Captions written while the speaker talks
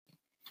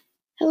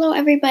Hello,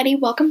 everybody.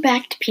 Welcome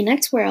back to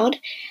Peanuts World.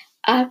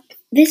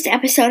 This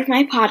episode of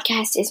my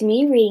podcast is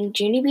me reading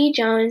Junie B.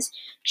 Jones'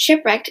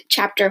 Shipwrecked,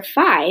 Chapter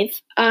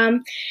 5.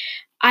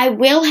 I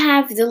will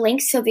have the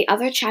links to the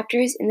other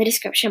chapters in the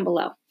description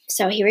below.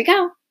 So here we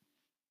go.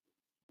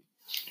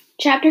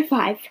 Chapter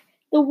 5.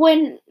 The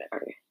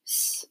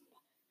Winners.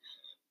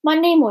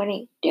 Monday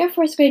morning. Dear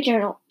First Grade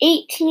Journal,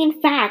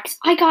 18 facts.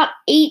 I got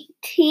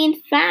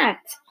 18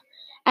 facts.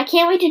 I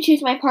can't wait to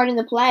choose my part in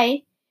the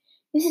play.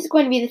 This is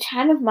going to be the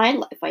time of my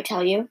life, I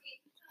tell you.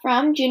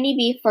 From Junie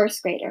B.,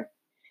 first grader.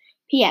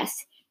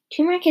 P.S.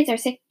 2 more kids are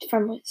sick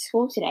from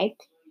school today.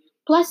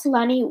 Plus,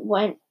 Lonnie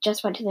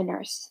just went to the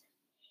nurse.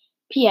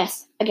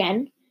 P.S.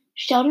 Again,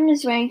 Sheldon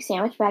is wearing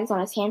sandwich bags on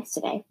his hands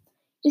today,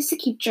 just to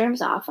keep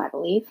germs off, I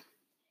believe.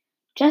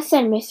 Just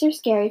then, Mr.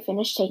 Scary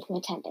finished taking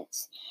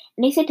attendance,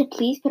 and he said to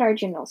please put our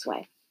journals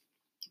away.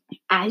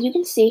 As you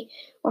can see,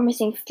 we're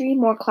missing 3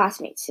 more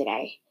classmates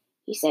today,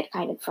 he said,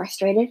 kind of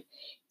frustrated.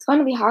 It's going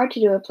to be hard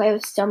to do a play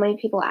with so many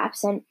people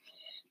absent,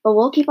 but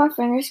we'll keep our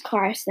fingers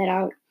crossed that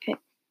our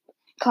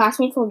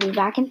classmates will be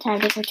back in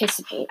time to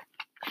participate.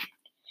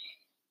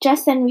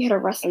 Just then we heard a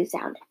rustling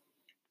sound.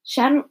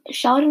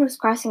 Sheldon was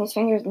crossing his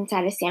fingers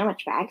inside his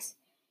sandwich bags.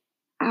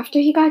 After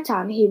he got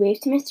done, he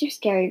waved to Mr.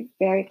 Scary,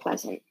 very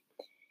pleasant.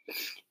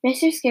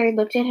 Mr. Scary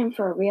looked at him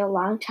for a real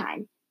long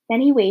time.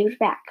 Then he waved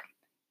back.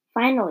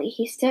 Finally,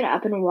 he stood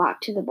up and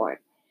walked to the board.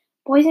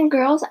 Boys and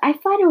girls, I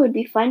thought it would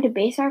be fun to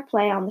base our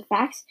play on the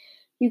facts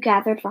you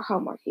gathered for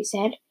homework, he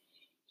said.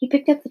 He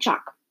picked up the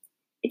chalk.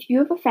 If you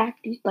have a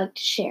fact you'd like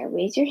to share,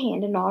 raise your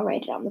hand and I'll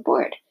write it on the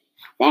board.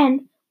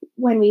 Then,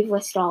 when we've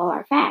listed all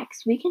our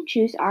facts, we can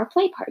choose our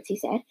play parts, he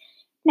said.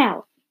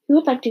 Now, who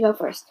would like to go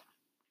first?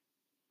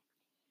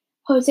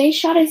 Jose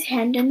shot his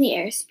hand in the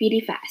air, speedy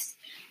fast.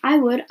 I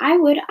would, I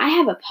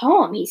have a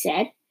poem, he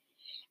said.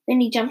 Then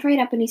he jumped right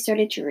up and he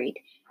started to read.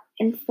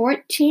 In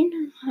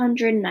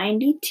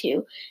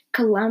 1492,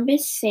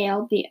 Columbus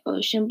sailed the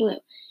ocean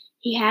blue.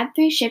 He had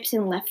 3 ships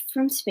and left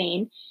from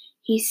Spain.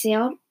 He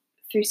sailed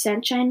through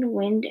sunshine,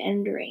 wind,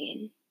 and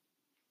rain.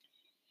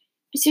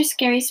 Mr.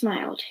 Scary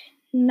smiled.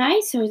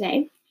 Nice,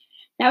 Jose.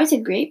 That was a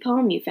great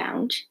poem you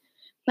found.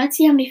 Let's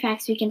see how many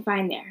facts we can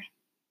find there.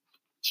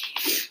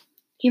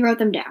 He wrote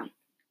them down.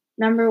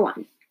 Number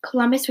 1,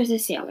 Columbus was a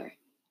sailor.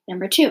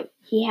 Number 2,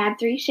 he had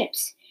 3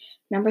 ships.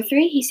 Number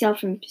 3, he sailed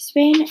from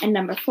Spain. And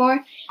number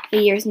 4,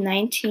 the year's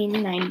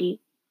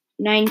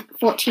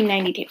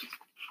 1492.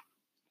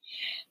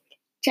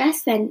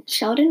 Just then,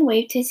 Sheldon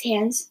waved his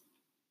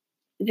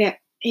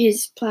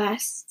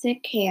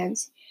plastic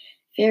hands,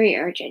 very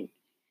urgent.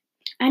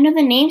 I know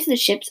the names of the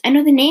ships,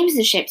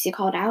 he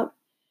called out.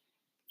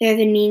 They're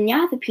the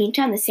Nina, the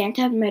Pinta, and the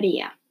Santa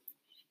Maria.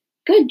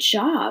 Good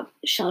job,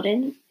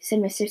 Sheldon, said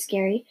Mr.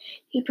 Scary.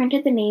 He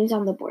printed the names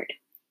on the board.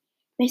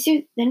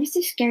 Mr.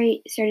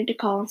 Scary started to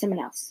call on someone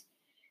else,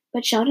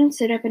 but Sheldon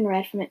stood up and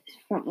read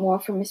more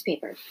from his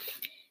paper.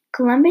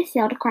 Columbus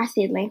sailed across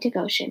the Atlantic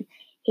Ocean.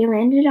 He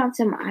landed on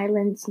some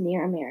islands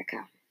near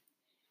America.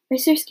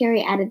 Mr.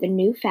 Scary added the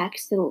new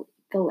facts to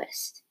the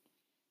list.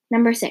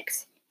 Number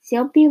 6,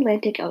 sailed the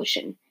Atlantic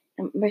Ocean.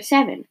 Number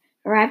 7,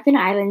 arrived in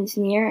islands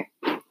near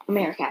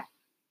America.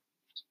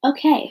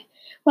 Okay,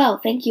 well,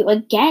 thank you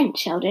again,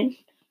 Sheldon,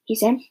 he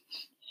said.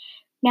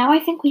 Now I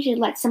think we should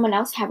let someone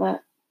else have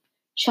a...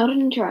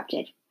 Sheldon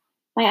interrupted.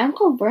 My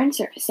Uncle Vern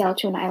sailed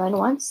to an island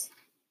once,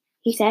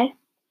 he said.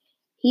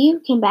 He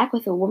came back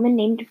with a woman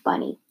named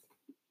Bunny.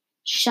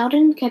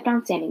 Sheldon kept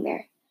on standing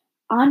there.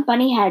 Aunt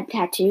Bunny had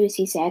tattoos,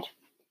 he said.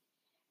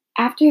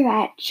 After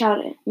that,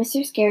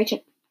 Mr. Scary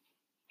took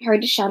her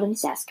to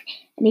Sheldon's desk,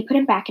 and he put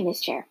him back in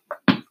his chair.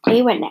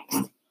 He went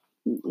next.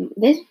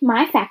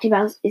 My fact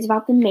is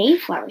about the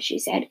Mayflower, she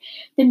said.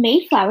 The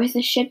Mayflower is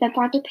the ship that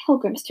brought the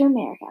Pilgrims to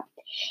America.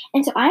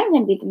 And so I'm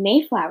going to be the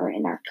Mayflower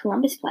in our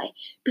Columbus play,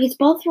 because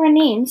both of our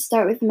names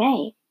start with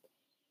May.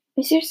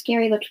 Mr.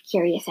 Scary looked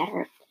curious at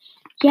her.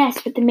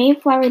 Yes, but the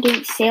Mayflower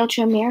didn't sail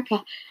to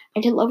America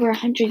until over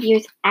 100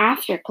 years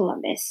after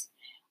Columbus.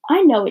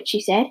 I know it,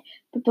 she said,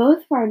 but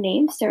both of our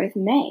names start with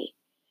May.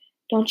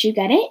 Don't you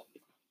get it?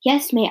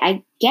 Yes, May,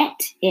 I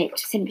get it,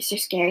 said Mr.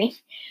 Scary.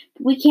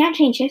 But we can't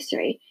change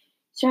history,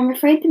 so I'm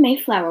afraid the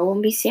Mayflower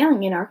won't be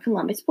sailing in our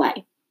Columbus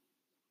play.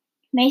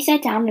 May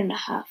sat down in a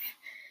huff.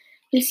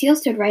 Lucille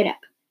stood right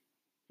up.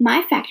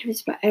 My fact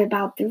was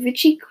about the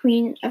Ritchie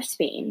Queen of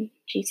Spain,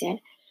 she said.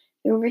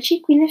 The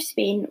Ritchie Queen of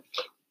Spain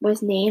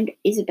was named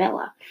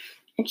Isabella,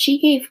 and she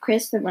gave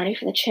Chris the money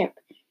for the trip.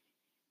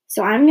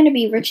 So I'm going to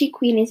be Ritchie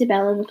Queen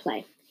Isabella in the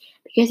play,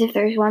 because if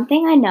there's one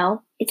thing I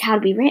know, it's how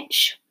to be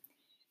rich.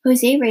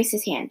 Jose raised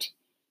his hand.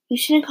 You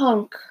shouldn't call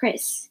him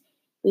Chris,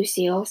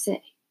 Lucille,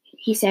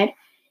 he said.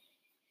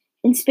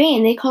 In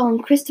Spain, they call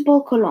him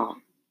Cristobal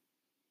Colon.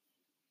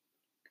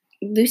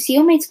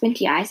 Lucille made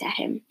squinty eyes at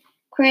him.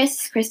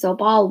 Chris,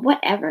 Cristobal,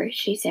 whatever,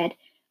 she said.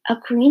 A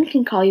queen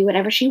can call you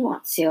whatever she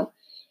wants to.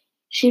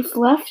 She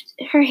fluffed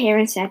her hair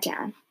and sat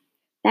down.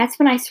 That's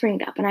when I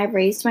springed up and I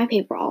raised my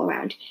paper all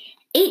around.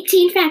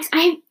 18 facts!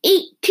 I have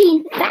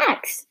 18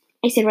 facts!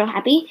 I said real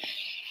happy.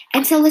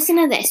 And so listen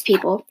to this,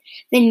 people.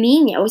 The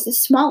Nina was the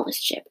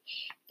smallest ship,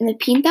 and the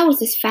Pinta was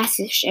the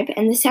fastest ship,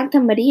 and the Santa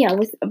Maria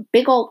was a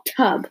big old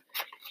tub.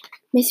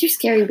 Mr.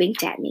 Scary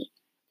winked at me.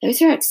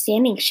 Those are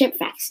outstanding ship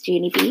facts,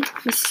 Junie B,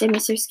 said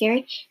Mr.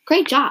 Scary.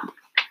 Great job.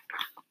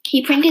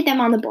 He printed them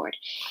on the board.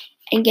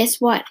 And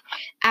guess what?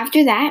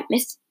 After that,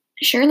 Miss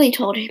Shirley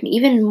told him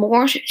even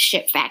more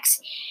ship facts.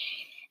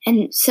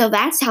 And so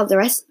that's how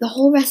the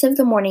whole rest of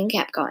the morning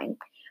kept going.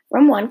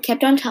 Room 1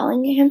 kept on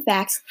telling him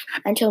facts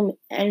and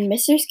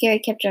Mr. Scary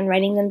kept on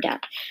writing them down.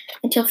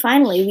 Until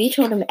finally we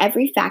told him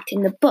every fact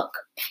in the book.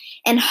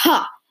 And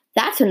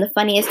that's when the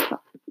funniest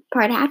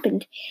part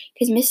happened,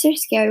 because Mr.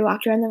 Scary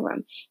walked around the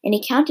room and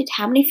he counted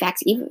how many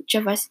facts each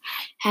of us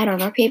had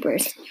on our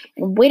papers.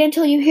 And wait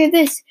until you hear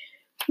this.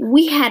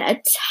 We had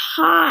a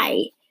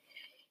tie,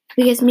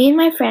 because me and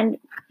my friend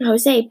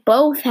Jose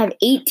both have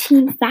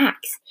 18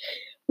 facts.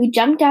 We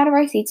jumped out of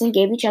our seats and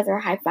gave each other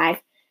a high five.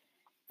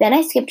 Then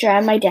I skipped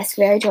around my desk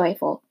very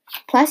joyful.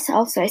 Plus,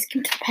 also, I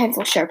skipped the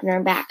pencil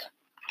sharpener back.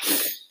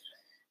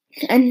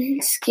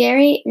 And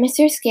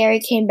Mr. Scary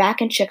came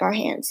back and shook our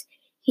hands.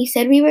 He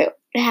said we would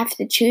have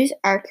to choose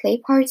our play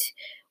parts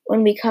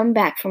when we come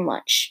back from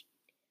lunch.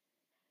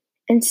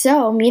 And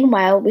so,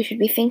 meanwhile, we should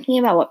be thinking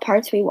about what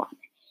parts we want.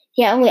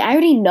 Yeah, only I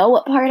already know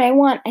what part I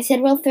want, I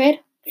said, real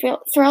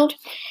thrilled.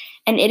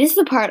 And it is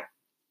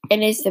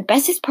the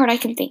bestest part I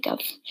can think of.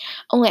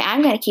 Only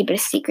I'm going to keep it a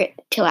secret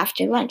till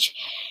after lunch.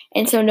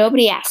 And so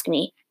nobody asked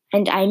me,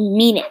 and I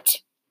mean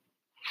it.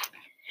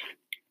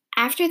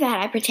 After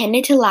that, I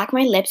pretended to lock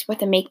my lips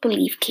with a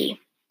make-believe key.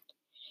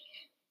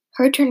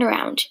 Herb turned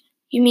around.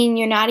 You mean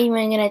you're not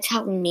even going to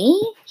tell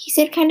me? He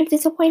said, kind of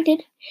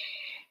disappointed.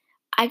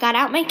 I got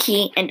out my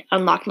key and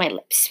unlocked my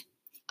lips.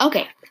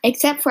 Okay,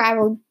 except for I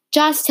will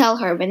just tell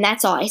Herb, and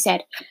that's all I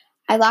said.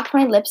 I locked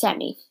my lips at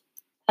me.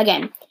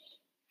 Again.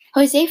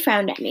 Jose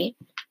frowned at me.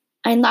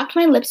 I unlocked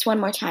my lips one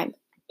more time.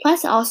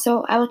 Plus,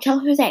 also, I will tell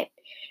Jose.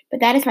 But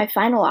that is my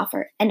final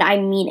offer, and I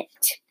mean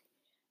it.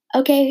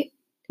 Okay,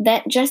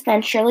 just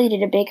then Shirley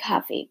did a big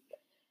huffy.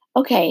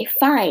 Okay,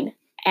 fine.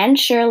 And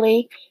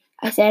Shirley,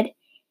 I said.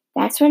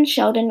 That's when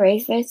Sheldon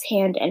raised his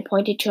hand and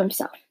pointed to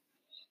himself.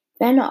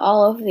 Then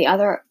all of the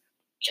other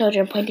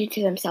children pointed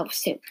to themselves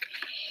too.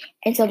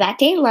 And so that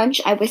day at lunch,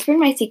 I whispered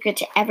my secret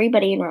to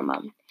everybody in room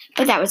 1.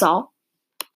 But that was all.